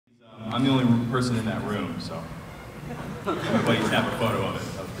I'm the only person in that room, so everybody snap a photo of it.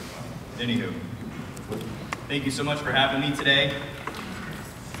 That was pretty fun. Anywho, thank you so much for having me today.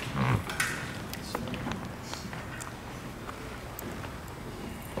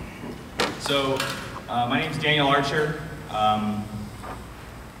 So, my name's Daniel Archer. I'm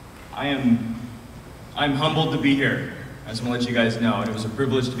humbled to be here. I just want to let you guys know. It was a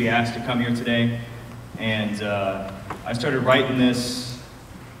privilege to be asked to come here today. And I started writing this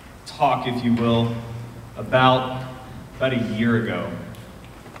talk, if you will, about a year ago.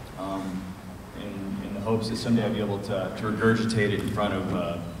 In the hopes that someday I'll be able to regurgitate it in front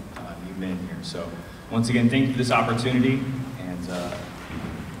of you men here. So, once again, thank you for this opportunity. And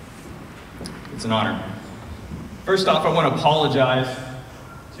it's an honor. First off, I want to apologize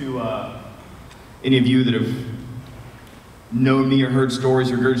to any of you that have known me or heard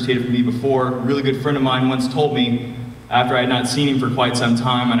stories regurgitated from me before. A really good friend of mine once told me, after I had not seen him for quite some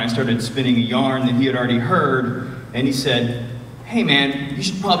time, and I started spinning a yarn that he had already heard, and he said, "Hey man, you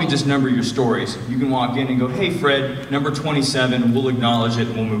should probably just number your stories. You can walk in and go, 'Hey Fred, number 27, we'll acknowledge it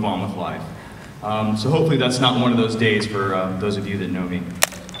and we'll move on with life.'" So hopefully that's not one of those days for those of you that know me.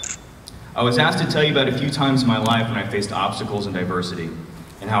 I was asked to tell you about a few times in my life when I faced obstacles and diversity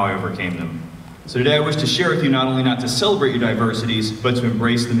and how I overcame them. So today I wish to share with you not only not to celebrate your diversities, but to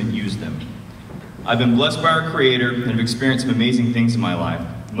embrace them and use them. I've been blessed by our Creator and have experienced some amazing things in my life.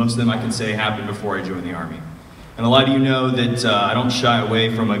 Most of them I can say happened before I joined the Army. And a lot of you know that I don't shy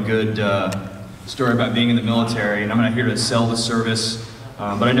away from a good story about being in the military, and I'm not here to sell the service,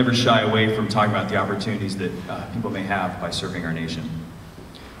 but I never shy away from talking about the opportunities that people may have by serving our nation.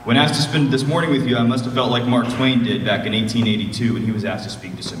 When asked to spend this morning with you, I must have felt like Mark Twain did back in 1882 when he was asked to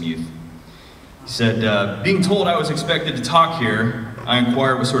speak to some youth. He said, being told I was expected to talk here, I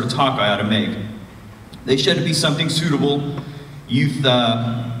inquired what sort of talk I ought to make. They said to be something suitable,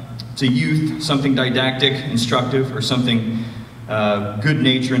 to youth, something didactic, instructive, or something good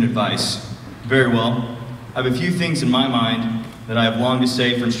nature and advice. Very well. I have a few things in my mind that I have longed to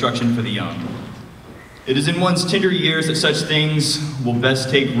say for instruction for the young. It is in one's tender years that such things will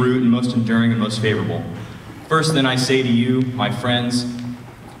best take root and most enduring and most favorable. First then I say to you, my friends,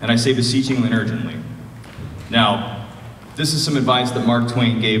 and I say beseechingly and urgently. Now, this is some advice that Mark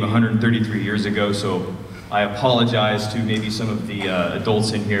Twain gave 133 years ago, so I apologize to maybe some of the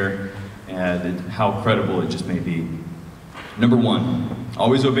adults in here and how credible it just may be. Number one,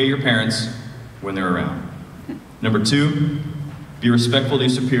 always obey your parents when they're around. Number two, be respectful to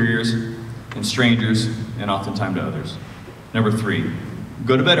your superiors and strangers and oftentimes to others. Number three,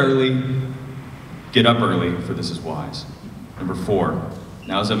 go to bed early, get up early, for this is wise. Number four,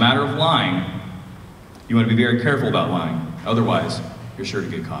 now as a matter of lying, you want to be very careful about lying, otherwise you're sure to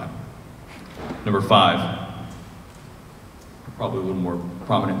get caught. Number five, probably a little more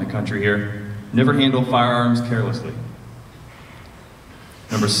prominent in the country here, never handle firearms carelessly.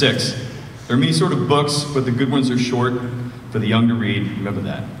 Number six, there are many sort of books, but the good ones are short for the young to read, remember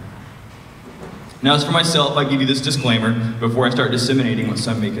that. Now as for myself, I give you this disclaimer before I start disseminating what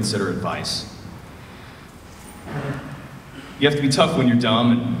some may consider advice. You have to be tough when you're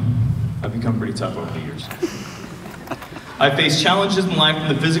dumb, and I've become pretty tough over the years. I've faced challenges in life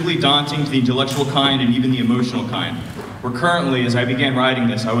from the physically daunting to the intellectual kind and even the emotional kind. Where currently, as I began writing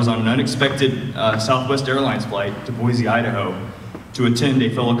this, I was on an unexpected Southwest Airlines flight to Boise, Idaho to attend a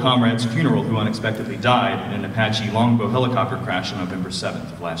fellow comrade's funeral who unexpectedly died in an Apache Longbow helicopter crash on November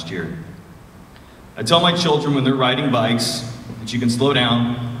 7th of last year. I tell my children when they're riding bikes that you can slow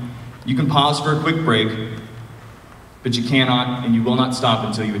down, you can pause for a quick break, but you cannot and you will not stop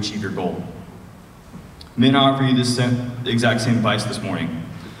until you achieve your goal. Men, I offer you this exact same advice this morning.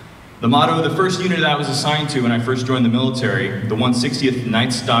 The motto of the first unit that I was assigned to when I first joined the military, the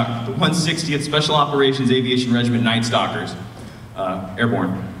 160th Special Operations Aviation Regiment Night Stalkers,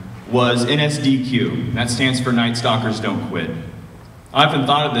 Airborne, was NSDQ. That stands for Night Stalkers Don't Quit. I often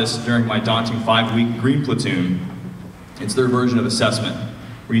thought of this during my daunting 5-week Green Platoon. It's their version of assessment,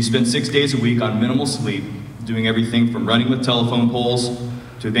 where you spend 6 days a week on minimal sleep, doing everything from running with telephone poles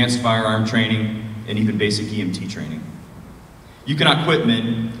to advanced firearm training and even basic EMT training. You cannot quit,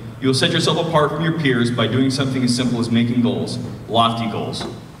 men. You will set yourself apart from your peers by doing something as simple as making goals, lofty goals,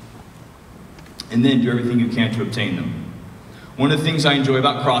 and then do everything you can to obtain them. One of the things I enjoy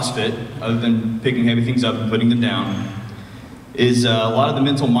about CrossFit, other than picking heavy things up and putting them down, is a lot of the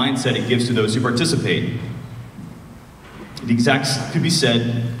mental mindset it gives to those who participate. The exact could be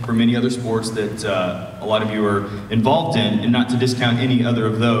said for many other sports that a lot of you are involved in, and not to discount any other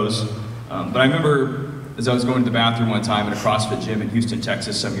of those. But I remember as I was going to the bathroom one time at a CrossFit gym in Houston,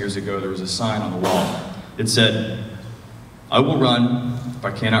 Texas some years ago, there was a sign on the wall. It said, "I will run, If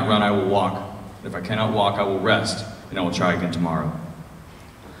I cannot run, I will walk. If I cannot walk, I will rest, and I will try again tomorrow.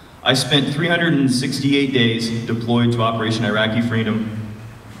 I spent 368 days deployed to Operation Iraqi Freedom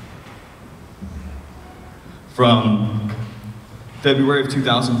from February of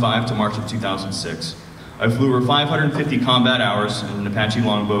 2005 to March of 2006. I flew over 550 combat hours in an Apache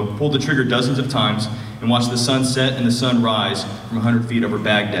longbow, pulled the trigger dozens of times, and watched the sun set and the sun rise from 100 feet over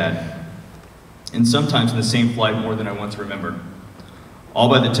Baghdad, and sometimes in the same flight more than I want to remember, all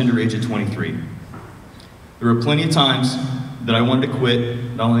by the tender age of 23. There were plenty of times that I wanted to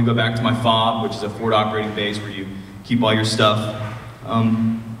quit, not only go back to my FOB, which is a forward operating base where you keep all your stuff,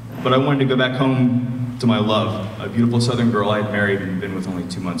 but I wanted to go back home to my love, a beautiful Southern girl I had married and been with only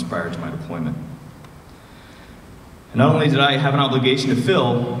 2 months prior to my deployment. And not only did I have an obligation to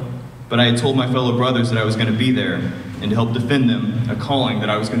fill, but I had told my fellow brothers that I was going to be there and to help defend them, a calling that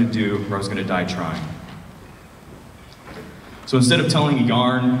I was going to do or I was going to die trying. So instead of telling a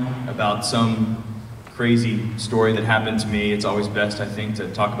yarn about some crazy story that happened to me, it's always best, I think,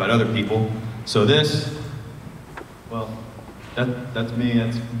 to talk about other people. So this, well, that's me,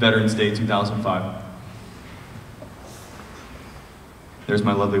 that's Veterans Day 2005. There's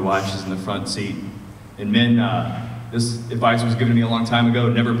my lovely wife, she's in the front seat. And men, this advice was given to me a long time ago,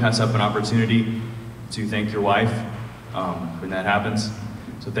 never pass up an opportunity to thank your wife when that happens.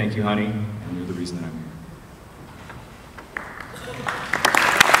 So thank you, honey, and you're the reason that I'm here.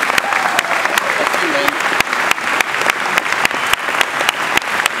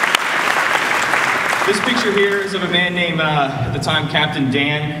 This picture here is of a man named, at the time, Captain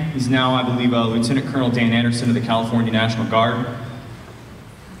Dan. He's now, I believe, Lieutenant Colonel Dan Anderson of the California National Guard.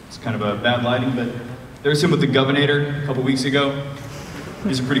 It's kind of a bad lighting, but there's him with the Governor a couple weeks ago.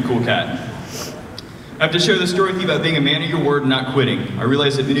 He's a pretty cool cat. I have to share this story with you about being a man of your word and not quitting. I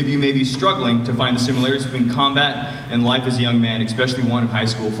realize that many of you may be struggling to find the similarities between combat and life as a young man, especially one in high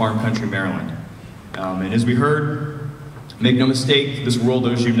school, farm country, Maryland. And as we heard, make no mistake, this world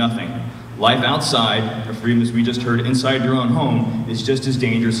owes you nothing. Life outside, or freedom as we just heard, inside your own home, is just as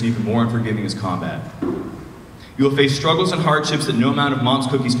dangerous and even more unforgiving as combat. You will face struggles and hardships that no amount of mom's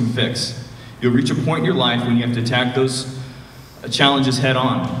cookies can fix. You'll reach a point in your life when you have to attack those challenges head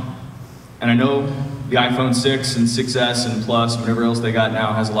on. And I know the iPhone 6 and 6S and Plus, and whatever else they got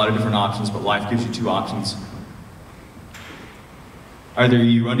now, has a lot of different options, but life gives you 2 options. Either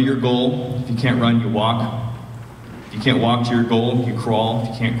you run to your goal. If you can't run, you walk. If you can't walk to your goal, you crawl. If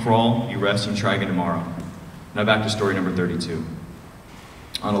you can't crawl, you rest and try again tomorrow. Now back to story number 32.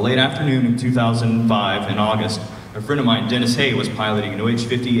 On a late afternoon in 2005, in August, a friend of mine, Dennis Hay, was piloting an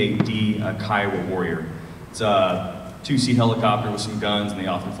OH-58D Kiowa Warrior. It's a 2-seat helicopter with some guns, and they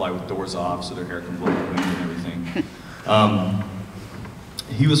often fly with doors off so their hair can blow in the wind and everything.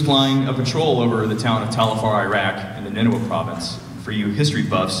 He was flying a patrol over the town of Tal Afar, Iraq, in the Nineveh province. For you history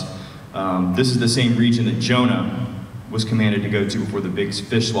buffs, this is the same region that Jonah was commanded to go to before the big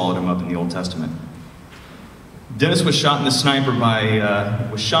fish swallowed him up in the Old Testament. Dennis was shot by a sniper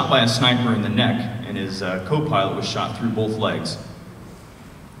in the neck, and his co-pilot was shot through both legs.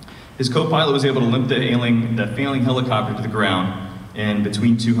 His co-pilot was able to limp the failing helicopter to the ground and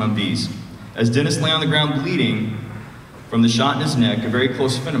between 2 Humvees. As Dennis lay on the ground bleeding from the shot in his neck, a very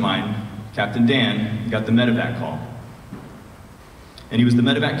close friend of mine, Captain Dan, got the medevac call. And he was the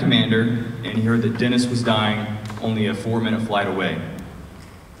medevac commander, and he heard that Dennis was dying only a 4-minute flight away.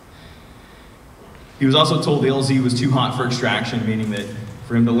 He was also told the LZ was too hot for extraction, meaning that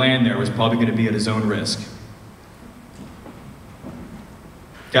for him to land there was probably going to be at his own risk.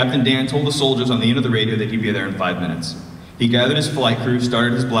 Captain Dan told the soldiers on the end of the radio that he'd be there in 5 minutes. He gathered his flight crew,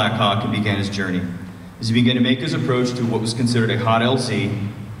 started his Black Hawk, and began his journey. As he began to make his approach to what was considered a hot LZ,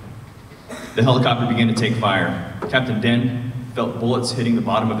 the helicopter began to take fire. Captain Dan felt bullets hitting the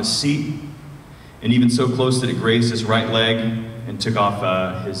bottom of his seat, and even so close that it grazed his right leg and took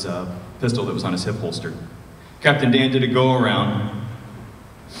off his pistol that was on his hip holster. Captain Dan did a go-around,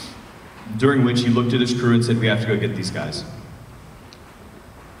 during which he looked at his crew and said, "We have to go get these guys."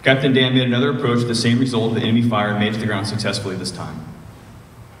 Captain Dan made another approach with the same result of the enemy fire and made it to the ground successfully this time.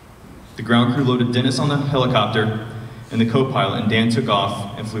 The ground crew loaded Dennis on the helicopter and the co-pilot, and Dan took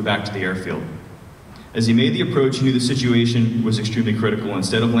off and flew back to the airfield. As he made the approach, he knew the situation was extremely critical.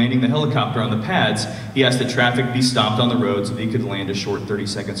 Instead of landing the helicopter on the pads, he asked that traffic be stopped on the road so that he could land a short 30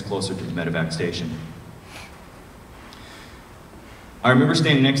 seconds closer to the medevac station. I remember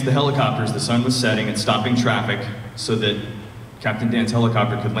standing next to the helicopter as the sun was setting and stopping traffic so that Captain Dan's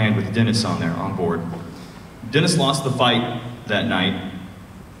helicopter could land with Dennis on board. Dennis lost the fight that night,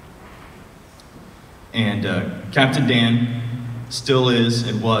 and Captain Dan still is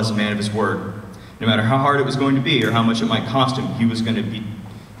and was a man of his word. No matter how hard it was going to be or how much it might cost him, he was going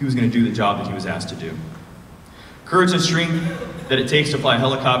to do the job that he was asked to do. Courage and strength that it takes to fly a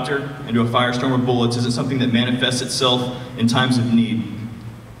helicopter into a firestorm of bullets isn't something that manifests itself in times of need.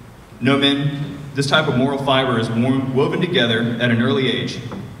 No, men, this type of moral fiber is woven together at an early age,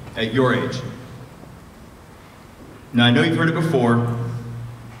 at your age. Now, I know you've heard it before,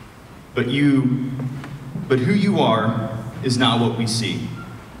 but who you are is not what we see.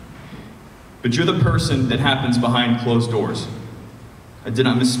 But you're the person that happens behind closed doors. I did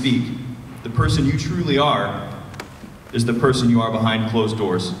not misspeak. The person you truly are is the person you are behind closed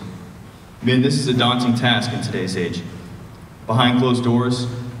doors. Men, this is a daunting task in today's age. Behind closed doors,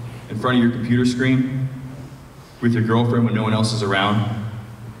 in front of your computer screen, with your girlfriend when no one else is around,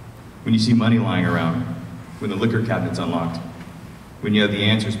 when you see money lying around, when the liquor cabinet's unlocked, when you have the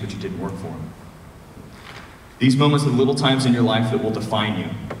answers but you didn't work for them. These moments are the little times in your life that will define you.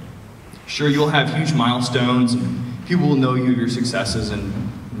 Sure, you'll have huge milestones, and people will know you, your successes, and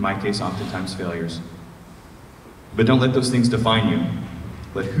in my case, oftentimes failures. But don't let those things define you.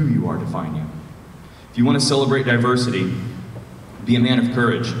 Let who you are define you. If you want to celebrate diversity, be a man of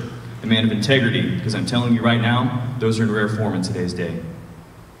courage, a man of integrity, because I'm telling you right now, those are in rare form in today's day.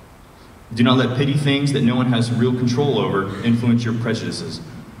 Do not let petty things that no one has real control over influence your prejudices,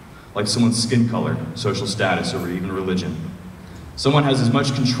 like someone's skin color, social status, or even religion. Someone has as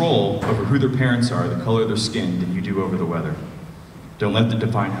much control over who their parents are, the color of their skin, than you do over the weather. Don't let that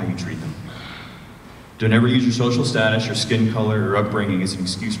define how you treat them. Don't ever use your social status, your skin color, or upbringing as an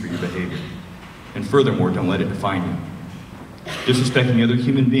excuse for your behavior. And furthermore, don't let it define you. Disrespecting another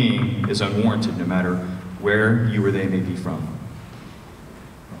human being is unwarranted, no matter where you or they may be from.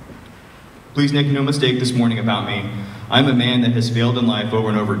 Please make no mistake this morning about me. I'm a man that has failed in life over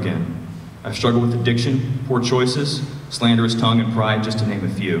and over again. I've struggled with addiction, poor choices, slanderous tongue, and pride, just to name a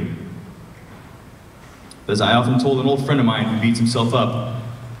few. But as I often told an old friend of mine who beats himself up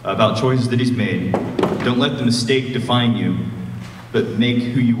about choices that he's made, don't let the mistake define you, but make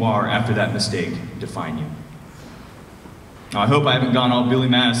who you are after that mistake define you. Now, I hope I haven't gone all Billy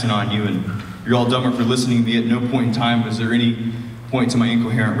Madison on you and you're all dumber for listening to me. At no point in time was there any point to my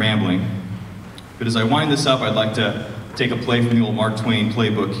incoherent rambling. But as I wind this up, I'd like to take a play from the old Mark Twain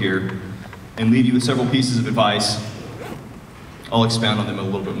playbook here and leave you with several pieces of advice. I'll expound on them a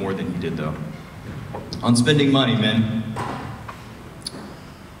little bit more than he did, though. On spending money, men.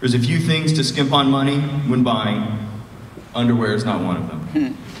 There's a few things to skimp on money when buying. Underwear is not one of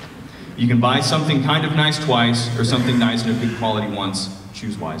them. You can buy something kind of nice twice or something nice and of good quality once.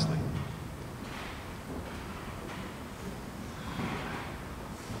 Choose wisely.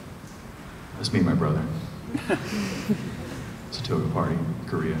 That's me and my brother. It's a toga party,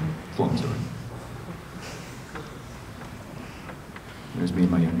 Korea, flown to it. There's me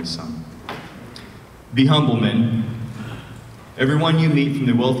and my youngest son. Be humble, men. Everyone you meet, from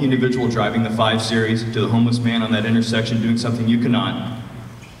the wealthy individual driving the 5 Series to the homeless man on that intersection doing something you cannot,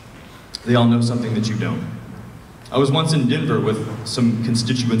 they all know something that you don't. I was once in Denver with some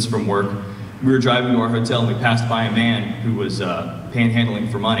constituents from work. We were driving to our hotel and we passed by a man who was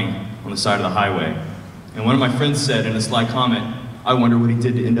panhandling for money on the side of the highway. And one of my friends said in a sly comment, "I wonder what he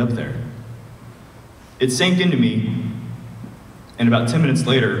did to end up there." It sank into me, and about 10 minutes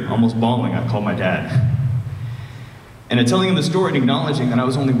later, almost bawling, I called my dad. And in telling him the story and acknowledging that I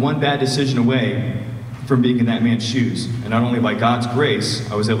was only one bad decision away from being in that man's shoes, and not only by God's grace,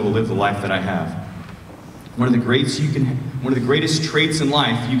 I was able to live the life that I have. One of the greatest traits in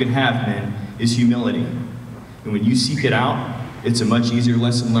life you can have, men, is humility. And when you seek it out, it's a much easier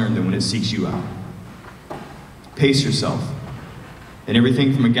lesson learned than when it seeks you out. Pace yourself. And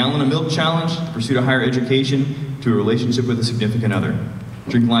everything from a gallon of milk challenge, the pursuit of higher education, to a relationship with a significant other.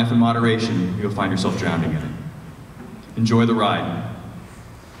 Drink life in moderation, you'll find yourself drowning in it. Enjoy the ride.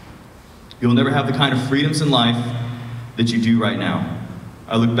 You'll never have the kind of freedoms in life that you do right now.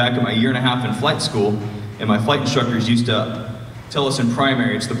 I look back at my 1.5 years in flight school, and my flight instructors used to tell us in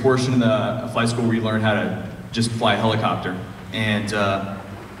primary, it's the portion of the flight school where you learn how to just fly a helicopter. And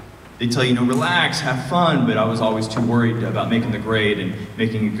they tell you, relax, have fun, but I was always too worried about making the grade and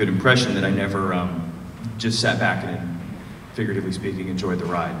making a good impression that I never just sat back and, figuratively speaking, enjoyed the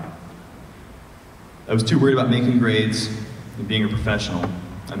ride. I was too worried about making grades and being a professional.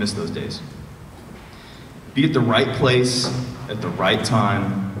 I miss those days. Be at the right place at the right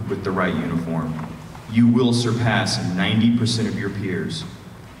time with the right uniform. You will surpass 90% of your peers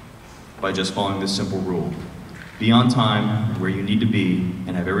by just following this simple rule. Be on time where you need to be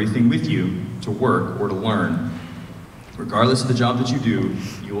and have everything with you to work or to learn. Regardless of the job that you do,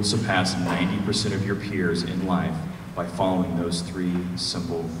 you will surpass 90% of your peers in life by following those 3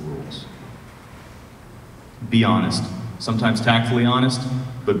 simple rules. Be honest. Sometimes tactfully honest,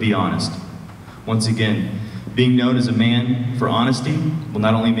 but be honest. Once again, being known as a man for honesty will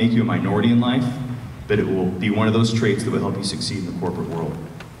not only make you a minority in life, but it will be one of those traits that will help you succeed in the corporate world.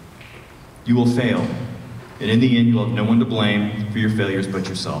 You will fail, and in the end, you will have no one to blame for your failures but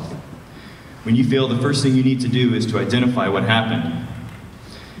yourself. When you fail, the first thing you need to do is to identify what happened.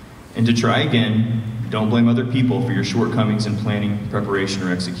 And to try again, don't blame other people for your shortcomings in planning, preparation,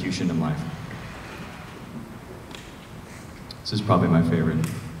 or execution in life. This is probably my favorite.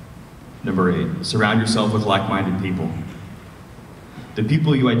 Number 8, surround yourself with like-minded people. The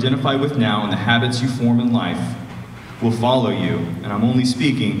people you identify with now and the habits you form in life will follow you, and I'm only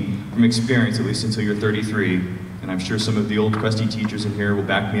speaking from experience, at least until you're 33, and I'm sure some of the old crusty teachers in here will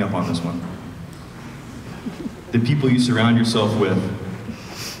back me up on this one. The people you surround yourself with,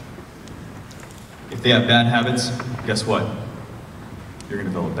 if they have bad habits, guess what? You're going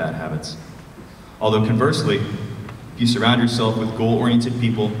to develop bad habits. Although conversely, if you surround yourself with goal-oriented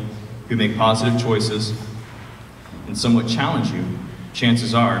people who make positive choices and somewhat challenge you,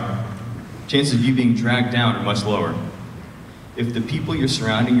 chances of you being dragged down are much lower. If the people you're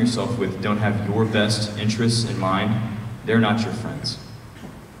surrounding yourself with don't have your best interests in mind, they're not your friends.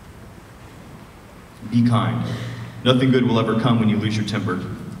 Be kind. Nothing good will ever come when you lose your temper.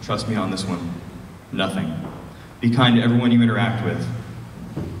 Trust me on this one. Nothing. Be kind to everyone you interact with.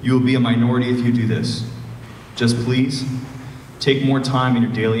 You will be a minority if you do this. Just please, take more time in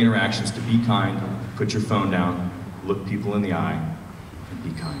your daily interactions to be kind, put your phone down, look people in the eye, and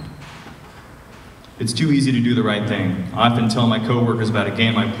be kind. It's too easy to do the right thing. I often tell my coworkers about a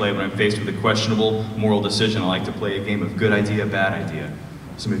game I play when I'm faced with a questionable moral decision. I like to play a game of good idea, bad idea.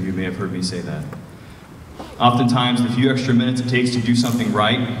 Some of you may have heard me say that. Oftentimes, the few extra minutes it takes to do something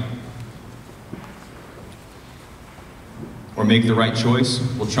right or make the right choice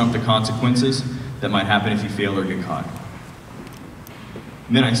will trump the consequences that might happen if you fail or get caught.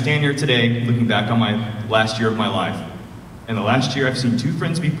 And then I stand here today looking back on my last year of my life. In the last year, I've seen 2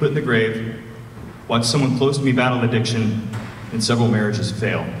 friends be put in the grave, watched someone close to me battle addiction, and several marriages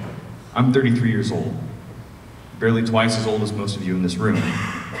fail. I'm 33 years old, barely twice as old as most of you in this room.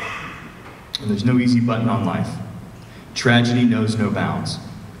 And there's no easy button on life. Tragedy knows no bounds,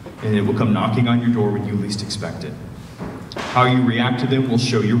 and it will come knocking on your door when you least expect it. How you react to them will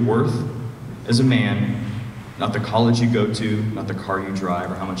show your worth as a man, not the college you go to, not the car you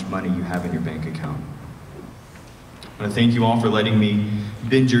drive, or how much money you have in your bank account. I want to thank you all for letting me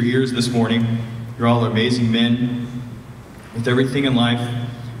bend your ears this morning. You're all amazing men with everything in life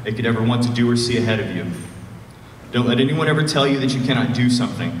they could ever want to do or see ahead of you. Don't let anyone ever tell you that you cannot do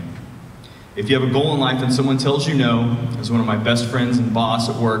something. If you have a goal in life and someone tells you no, as one of my best friends and boss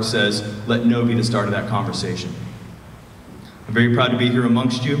at work says, let no be the start of that conversation. I'm very proud to be here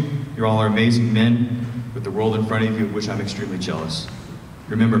amongst you. You all are amazing men with the world in front of you, of which I'm extremely jealous.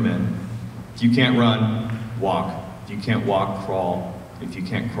 Remember, men, if you can't run, walk. If you can't walk, crawl. If you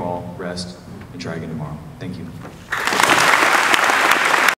can't crawl, rest, and try again tomorrow. Thank you.